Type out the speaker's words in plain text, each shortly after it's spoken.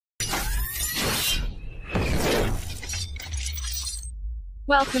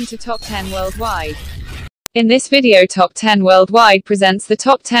Welcome to Top 10 Worldwide. In this video, Top 10 Worldwide presents the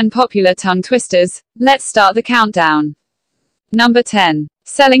top 10 popular tongue twisters. Let's start the countdown. Number 10.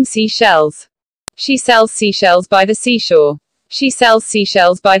 Selling seashells. She sells seashells by the seashore. She sells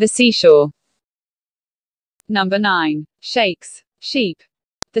seashells by the seashore. Number 9. Shakes. Sheep.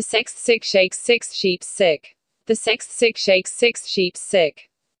 The sixth sick shakes 6 sheep sick. The sixth sick shakes 6 sheep sick.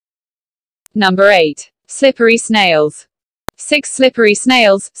 Number 8. Slippery snails. 6 slippery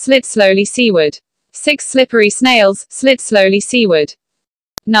snails slid slowly seaward. 6 slippery snails slid slowly seaward.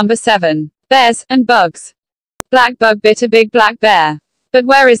 Number 7. Bears and bugs. Black bug bit a big black bear. But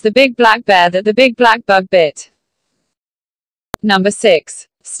where is the big black bear that the big black bug bit? Number 6.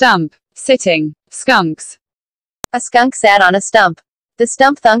 Stump. Sitting. Skunks. A skunk sat on a stump. The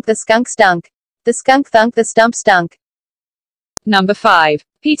stump thunk, the skunk stunk. The skunk thunk, the stump stunk. Number 5.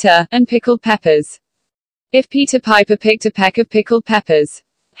 Peter and pickled peppers. If Peter Piper picked a peck of pickled peppers,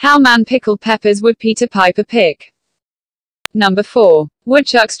 how man pickled peppers would Peter Piper pick? Number 4.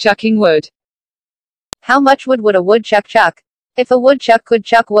 Woodchucks chucking wood. How much wood would a woodchuck chuck? If a woodchuck could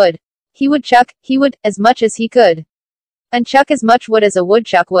chuck wood, he would, as much as he could. And chuck as much wood as a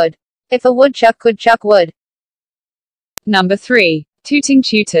woodchuck would. If a woodchuck could chuck wood. Number 3. Tooting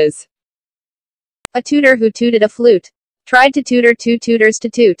tutors. A tutor who tooted a flute tried to tutor 2 tutors to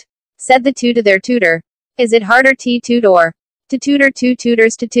toot. Said the two to their tutor, "Is it harder to toot or to tutor 2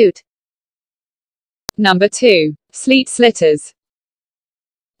 tutors to toot?" Number 2. Sleet slitters.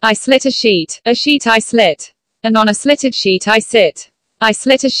 I slit a sheet I slit. And on a slitted sheet I sit. I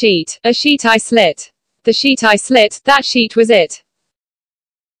slit a sheet I slit. The sheet I slit, that sheet was it.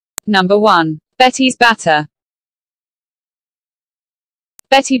 Number 1. Betty's batter.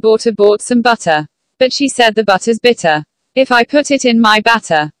 Betty bought some butter. But she said the butter's bitter. If I put it in my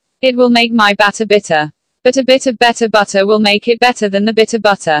batter, it will make my batter bitter. But a bit of better butter will make it better than the bitter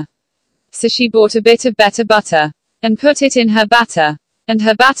butter. So she bought a bit of better butter, and put it in her batter. And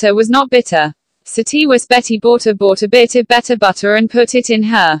her batter was not bitter. So Betty bought a bit of better butter and put it in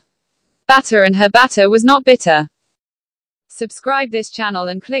her batter, and her batter was not bitter. Subscribe this channel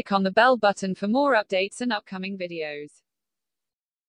and click on the bell button for more updates and upcoming videos.